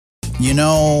You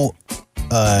know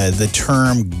the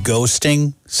term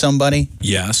ghosting somebody?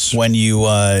 Yes. When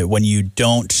you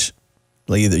don't,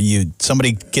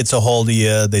 somebody gets a hold of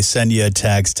you, they send you a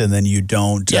text, and then you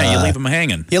don't. Yeah, you leave them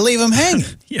hanging. You leave them hanging.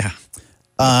 Yeah.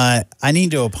 I need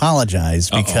to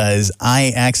apologize because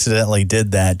I accidentally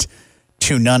did that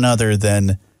to none other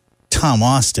than Tom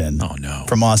Austin. Oh, no.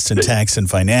 From Austin Tax and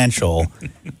Financial.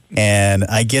 And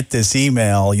I get this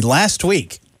email last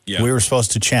week. Yeah. We were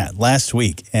supposed to chat last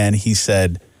week. And he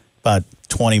said about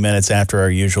 20 minutes after our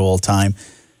usual time,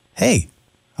 hey,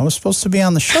 I was supposed to be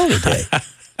on the show today.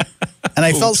 And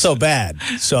I felt so bad.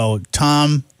 So,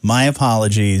 Tom, my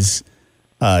apologies.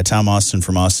 Tom Austin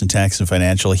from Austin Tax and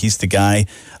Financial. He's the guy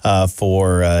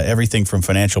for everything from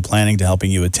financial planning to helping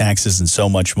you with taxes and so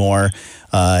much more.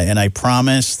 And I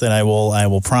promise that I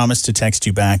will promise to text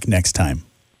you back next time.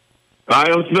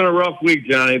 It's been a rough week,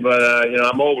 Johnny, but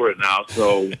I'm over it now,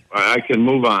 so I can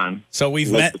move on. So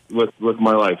we've met with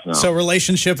my life now. So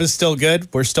relationship is still good.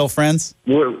 We're still friends.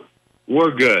 We're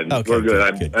good. Okay, we're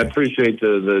good. good. I appreciate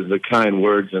the kind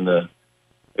words and the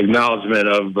acknowledgement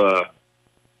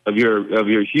of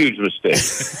your huge mistake.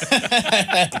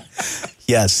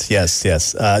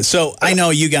 Yes. So I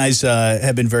know you guys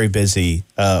have been very busy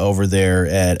over there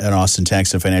at Austin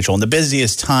Tax and Financial, and the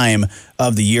busiest time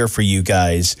of the year for you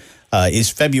guys is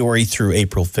February through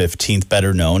April 15th,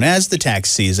 better known as the tax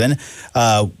season.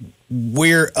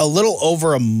 We're a little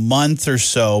over a month or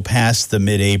so past the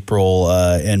mid-April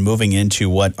and moving into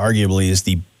what arguably is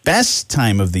the best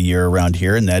time of the year around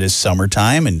here, and that is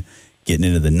summertime and getting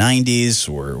into the 90s.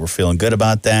 We're feeling good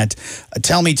about that.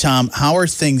 Tell me, Tom, how are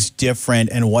things different,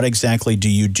 and what exactly do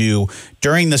you do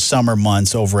during the summer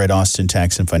months over at Austin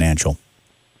Tax and Financial?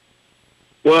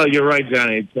 Well, you're right,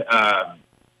 Johnny.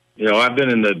 I've been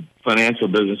in the financial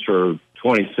business for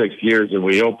 26 years, and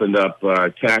we opened up our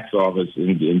tax office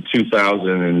in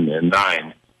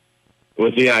 2009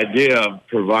 with the idea of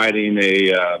providing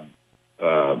a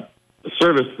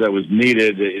service that was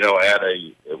needed,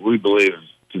 we believe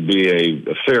to be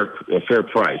a fair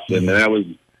price. And that was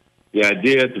the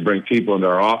idea, to bring people into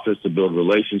our office, to build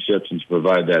relationships and to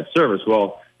provide that service.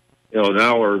 Well,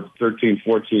 now we're 13,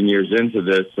 14 years into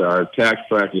this. Our tax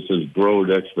practice has grown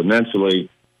exponentially,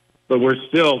 but we're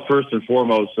still first and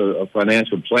foremost a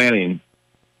financial planning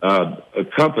a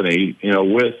company,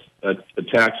 with a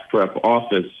tax prep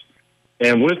office.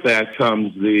 And with that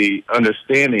comes the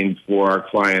understanding for our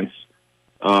clients.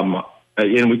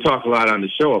 And we talk a lot on the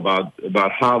show about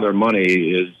how their money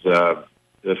is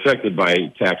affected by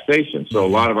taxation. So a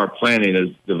lot of our planning is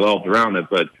developed around it.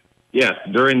 But yes,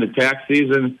 during the tax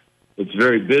season, it's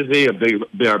very busy.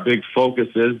 Our big focus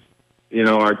is,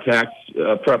 our tax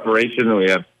preparation. We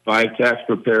have 5 tax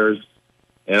preparers,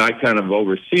 and I kind of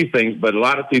oversee things. But a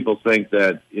lot of people think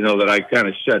that that I kind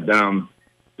of shut down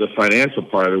the financial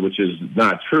part of it, which is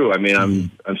not true. I mean,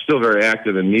 I'm still very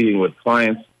active in meeting with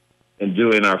clients and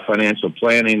doing our financial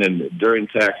planning and during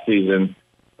tax season.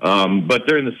 But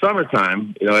during the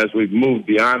summertime, as we've moved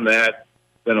beyond that,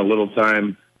 spent a little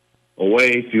time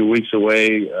away, a few weeks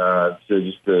away,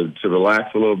 to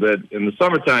relax a little bit. In the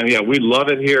summertime, we love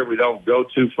it here. We don't go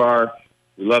too far.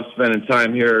 We love spending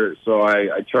time here. So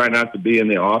I try not to be in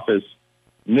the office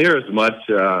near as much.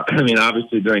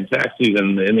 Obviously during tax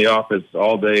season, in the office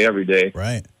all day, every day.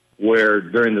 Right. Where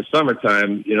during the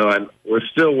summertime, we're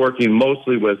still working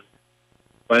mostly with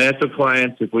financial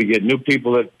clients. If we get new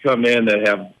people that come in that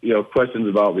have questions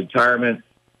about retirement,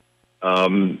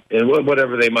 and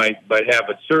whatever they might have,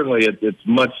 but certainly it's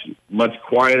much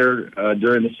quieter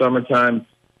during the summertime.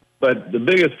 But the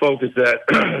biggest focus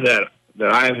that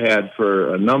I've had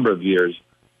for a number of years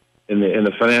in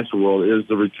the financial world is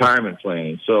the retirement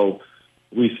planning. So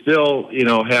we still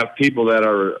have people that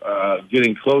are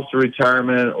getting close to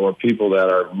retirement, or people that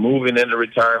are moving into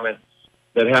retirement,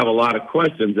 that have a lot of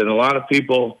questions. And a lot of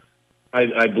people,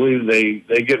 I believe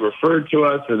they get referred to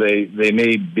us, or they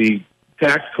may be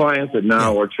tax clients that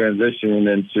now are transitioning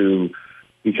into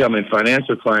becoming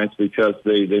financial clients because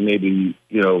they may be,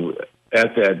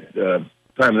 at that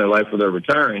time in their life where they're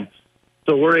retiring.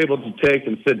 So we're able to take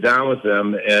and sit down with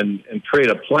them and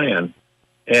create a plan.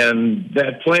 And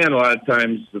that plan, a lot of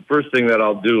times, the first thing that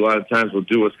I'll do, a lot of times we'll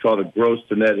do what's called a gross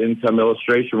to net income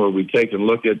illustration, where we take and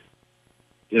look at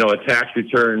a tax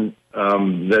return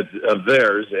that of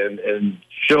theirs and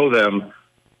show them,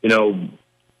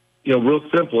 real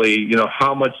simply,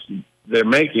 how much they're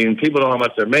making. People know how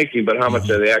much they're making, but how much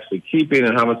are they actually keeping,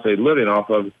 and how much they're living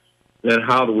off of. Then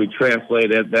how do we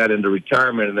translate that into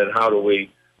retirement, and then how do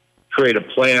we create a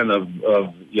plan of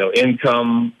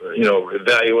income,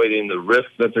 evaluating the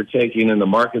risks that they're taking in the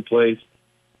marketplace,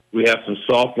 We have some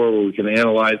software where we can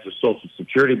analyze the Social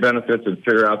Security benefits and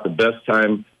figure out the best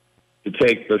time to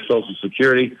take the Social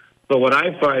Security. But what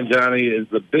I find, Johnny, is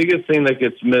the biggest thing that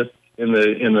gets missed in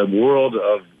the world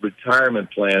of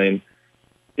retirement planning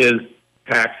is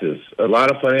taxes. A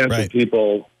lot of financial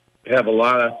people have a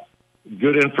lot of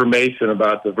good information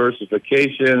about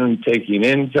diversification, taking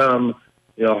income.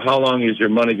 How long is your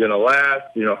money going to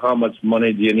last? How much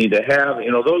money do you need to have?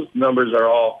 Those numbers are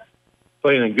all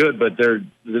plain and good, but they're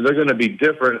going to be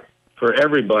different for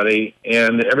everybody,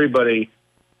 and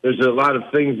there's a lot of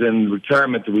things in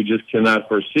retirement that we just cannot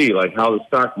foresee, like how the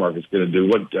stock market's going to do.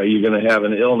 What are you going to have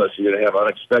an illness? You're going to have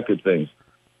unexpected things.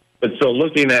 But so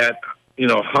looking at,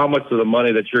 how much of the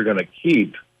money that you're going to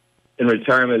keep in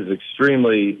retirement is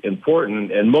extremely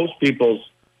important. And most people's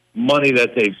money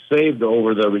that they've saved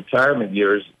over the retirement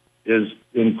years is,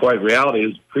 in quite reality,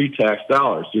 is pre-tax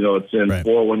dollars. It's in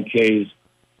 401ks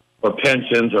or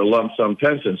pensions or lump sum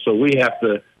pensions. So we have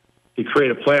to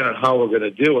create a plan on how we're going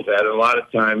to deal with that. And a lot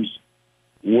of times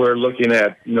we're looking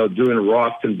at, doing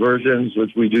Roth conversions,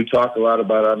 which we do talk a lot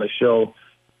about on the show,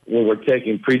 where we're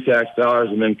taking pre-tax dollars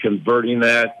and then converting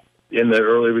that in the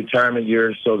early retirement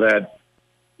years so that,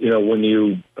 when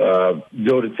you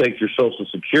go to take your Social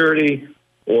Security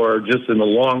or just in the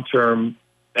long-term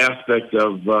aspect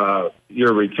of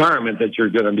your retirement, that you're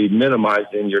going to be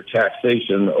minimizing your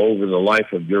taxation over the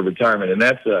life of your retirement. And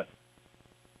that's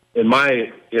in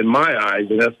my eyes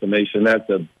and estimation, that's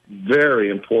a very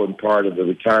important part of the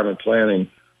retirement planning.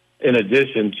 In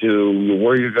addition to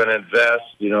where you're going to invest,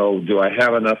 do I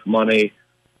have enough money?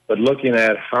 But looking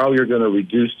at how you're going to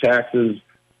reduce taxes,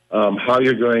 how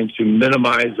you're going to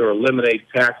minimize or eliminate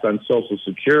tax on Social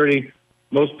Security.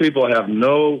 Most people have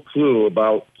no clue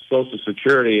about Social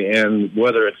Security and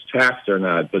whether it's taxed or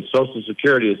not. But Social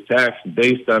Security is taxed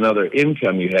based on other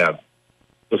income you have.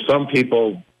 So some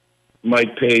people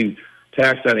might pay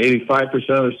tax on 85% of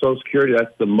their Social Security.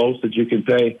 That's the most that you can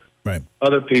pay. Right.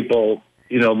 Other people,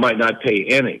 might not pay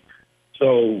any.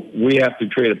 So we have to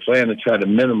create a plan to try to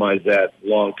minimize that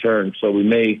long term. So we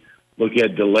may look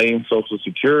at delaying Social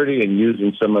Security and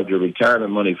using some of your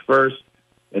retirement money first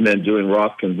and then doing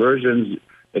Roth conversions.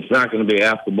 It's not going to be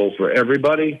applicable for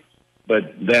everybody,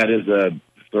 but that is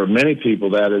for many people,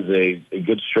 that is a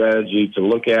good strategy to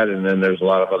look at. And then there's a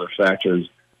lot of other factors.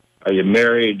 Are you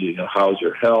married? How's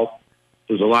your health?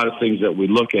 There's a lot of things that we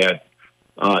look at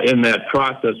in that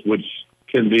process, which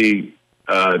can be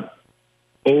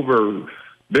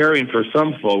overbearing for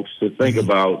some folks to think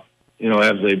about,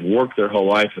 as they've worked their whole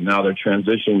life and now they're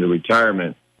transitioning to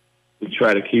retirement. We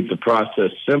try to keep the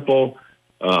process simple,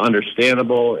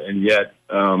 understandable, and yet,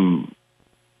 a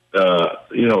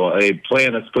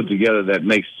plan that's put together that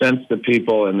makes sense to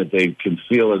people and that they can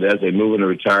feel it as they move into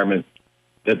retirement,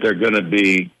 that they're going to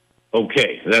be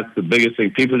okay. That's the biggest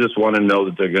thing. People just want to know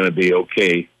that they're going to be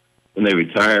okay when they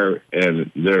retire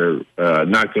and they're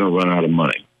not going to run out of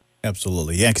money.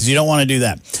 Absolutely. Yeah, because you don't want to do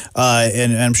that.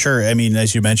 And I'm sure,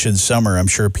 as you mentioned, summer, I'm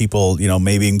sure people,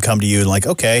 maybe come to you and like,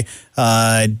 okay,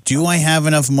 do I have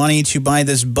enough money to buy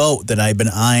this boat that I've been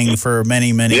eyeing for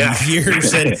many, many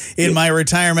years? And in my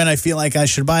retirement, I feel like I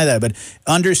should buy that. But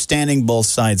understanding both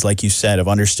sides, like you said, of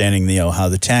understanding, how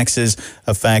the taxes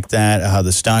affect that, how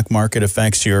the stock market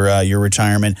affects your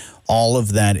retirement, all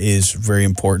of that is very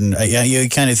important. You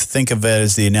kind of think of it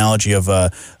as the analogy of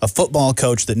a football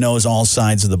coach that knows all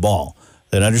sides of the ball,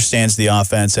 that understands the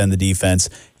offense and the defense.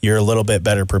 You're a little bit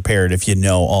better prepared if you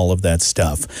know all of that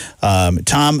stuff.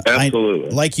 Tom, absolutely.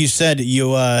 Like you said,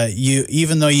 you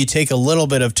even though you take a little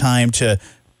bit of time to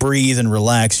breathe and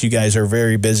relax, you guys are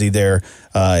very busy there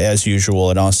as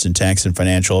usual at Austin Tax and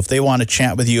Financial. If they want to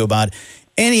chat with you about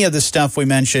any of the stuff we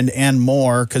mentioned and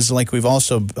more, because like we've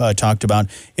also talked about,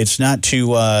 it's not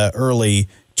too early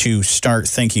to start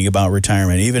thinking about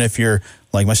retirement. Even if you're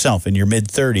like myself in your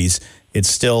mid-30s, it's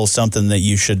still something that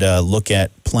you should look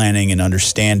at planning and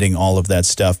understanding all of that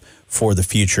stuff for the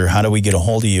future. How do we get a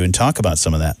hold of you and talk about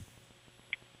some of that?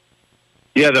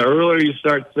 Yeah, the earlier you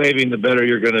start saving, the better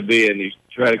you're going to be, and you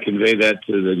try to convey that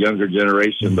to the younger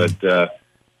generation. But,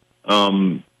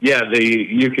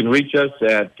 you can reach us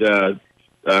at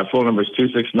our phone number is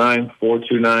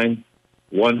 269-429-1585.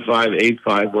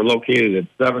 We're located at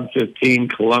 715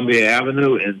 Columbia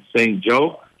Avenue in St.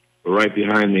 Joe. We're right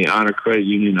behind the Honor Credit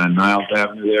Union on Niles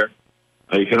Avenue there.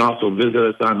 You can also visit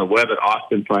us on the web at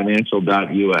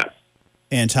austinfinancial.us.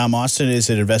 And Tom Austin is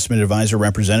an investment advisor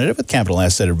representative with Capital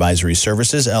Asset Advisory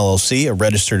Services, LLC, a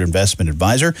registered investment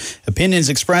advisor. Opinions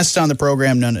expressed on the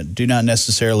program do not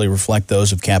necessarily reflect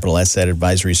those of Capital Asset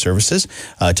Advisory Services.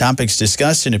 Topics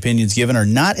discussed and opinions given are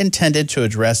not intended to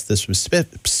address the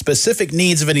specific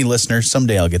needs of any listener.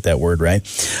 Someday I'll get that word right.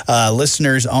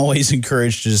 Listeners always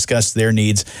encouraged to discuss their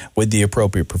needs with the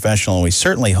appropriate professional, and we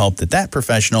certainly hope that that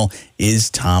professional is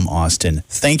Tom Austin.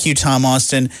 Thank you, Tom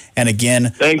Austin. And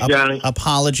again, thanks, Johnny.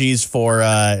 Apologies for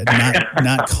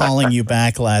not calling you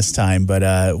back last time,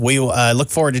 but we look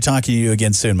forward to talking to you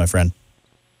again soon, my friend.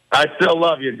 I still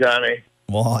love you, Johnny.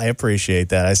 Well, I appreciate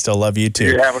that. I still love you too.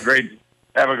 You have a great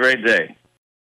day.